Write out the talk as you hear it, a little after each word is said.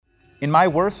In my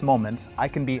worst moments, I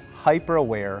can be hyper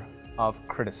aware of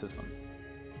criticism.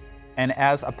 And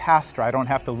as a pastor, I don't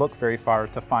have to look very far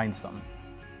to find some.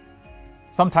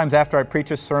 Sometimes after I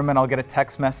preach a sermon, I'll get a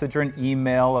text message or an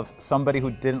email of somebody who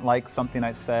didn't like something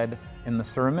I said in the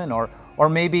sermon, or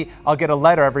maybe I'll get a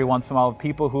letter every once in a while of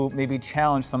people who maybe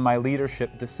challenge some of my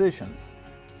leadership decisions.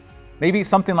 Maybe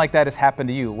something like that has happened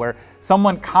to you, where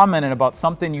someone commented about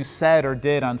something you said or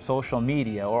did on social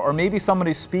media, or maybe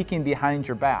somebody's speaking behind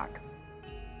your back.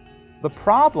 The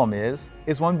problem is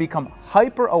when we become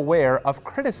hyper aware of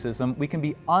criticism, we can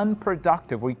be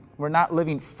unproductive. We're not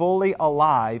living fully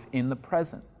alive in the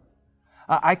present.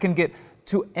 I can get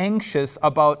too anxious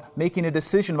about making a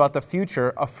decision about the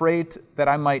future, afraid that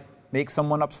I might make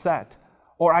someone upset.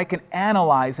 Or I can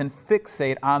analyze and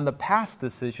fixate on the past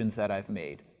decisions that I've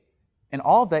made. And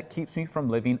all that keeps me from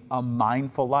living a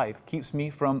mindful life, keeps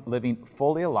me from living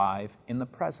fully alive in the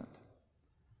present.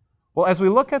 Well, as we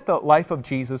look at the life of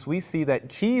Jesus, we see that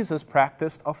Jesus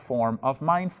practiced a form of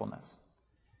mindfulness.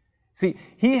 See,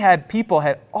 people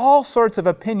had all sorts of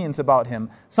opinions about him.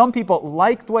 Some people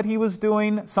liked what he was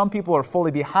doing, some people were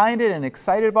fully behind it and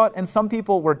excited about it, and some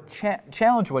people were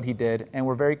challenged what he did and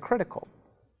were very critical.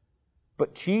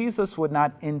 But Jesus would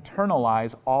not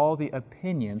internalize all the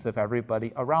opinions of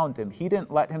everybody around him. He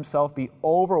didn't let himself be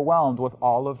overwhelmed with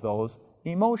all of those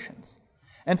emotions.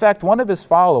 In fact, one of his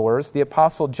followers, the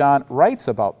Apostle John, writes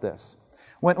about this.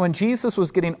 When Jesus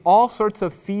was getting all sorts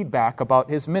of feedback about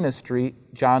his ministry,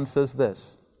 John says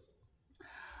this,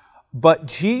 "But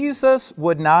Jesus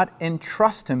would not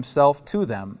entrust himself to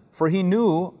them, for he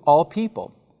knew all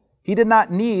people. He did not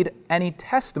need any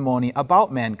testimony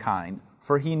about mankind,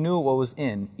 for he knew what was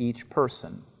in each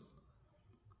person."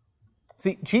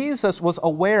 See, Jesus was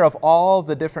aware of all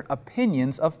the different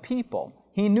opinions of people.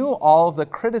 He knew all of the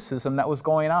criticism that was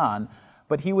going on,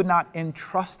 but he would not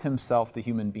entrust himself to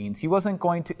human beings. He wasn't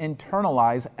going to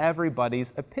internalize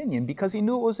everybody's opinion because he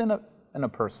knew it was in a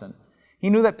person. He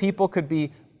knew that people could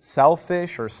be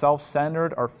selfish or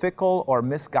self-centered or fickle or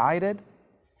misguided.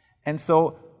 And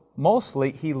so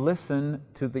mostly he listened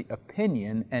to the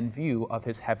opinion and view of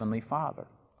his heavenly Father.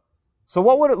 So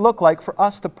what would it look like for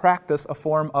us to practice a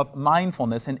form of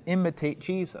mindfulness and imitate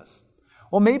Jesus?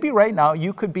 Well, maybe right now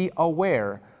you could be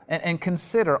aware and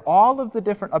consider all of the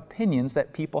different opinions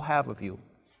that people have of you.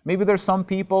 Maybe there's some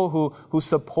people who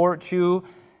support you,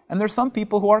 and there's some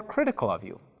people who are critical of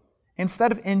you.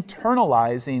 Instead of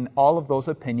internalizing all of those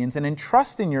opinions and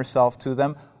entrusting yourself to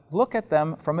them, look at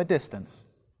them from a distance.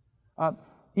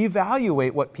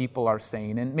 Evaluate what people are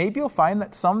saying, and maybe you'll find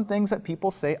that some things that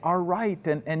people say are right,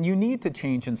 and you need to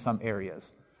change in some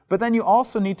areas. But then you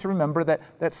also need to remember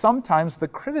that sometimes the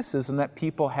criticism that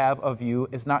people have of you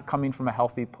is not coming from a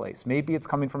healthy place. Maybe it's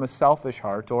coming from a selfish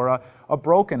heart or a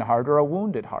broken heart or a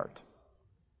wounded heart.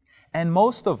 And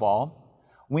most of all,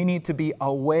 we need to be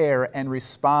aware and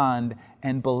respond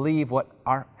and believe what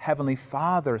our Heavenly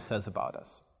Father says about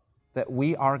us, that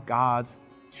we are God's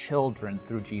children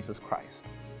through Jesus Christ.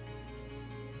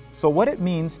 So what it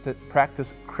means to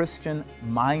practice Christian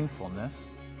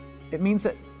mindfulness, it means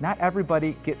that not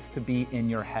everybody gets to be in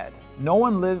your head. No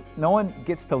one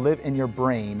gets to live in your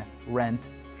brain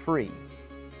rent-free.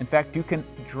 In fact, you can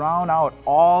drown out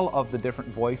all of the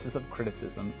different voices of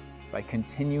criticism by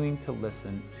continuing to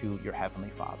listen to your Heavenly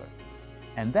Father.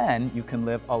 And then you can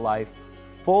live a life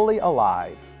fully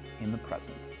alive in the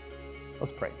present.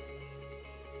 Let's pray.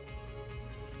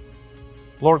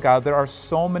 Lord God, there are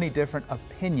so many different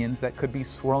opinions that could be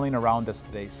swirling around us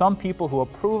today. Some people who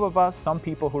approve of us, some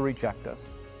people who reject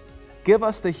us. Give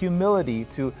us the humility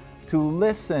to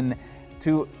listen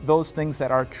to those things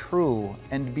that are true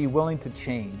and be willing to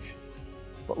change.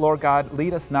 But Lord God,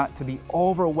 lead us not to be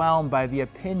overwhelmed by the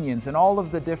opinions and all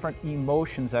of the different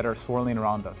emotions that are swirling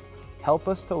around us. Help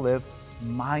us to live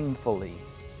mindfully,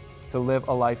 to live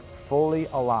a life fully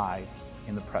alive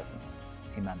in the present.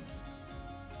 Amen.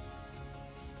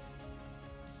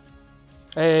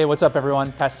 Hey, what's up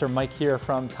everyone? Pastor Mike here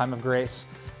from Time of Grace.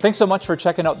 Thanks so much for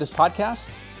checking out this podcast.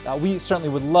 We certainly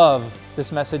would love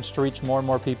this message to reach more and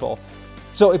more people.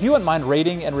 So if you wouldn't mind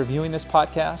rating and reviewing this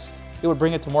podcast, it would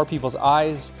bring it to more people's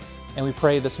eyes, and we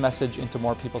pray this message into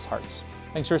more people's hearts.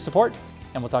 Thanks for your support,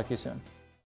 and we'll talk to you soon.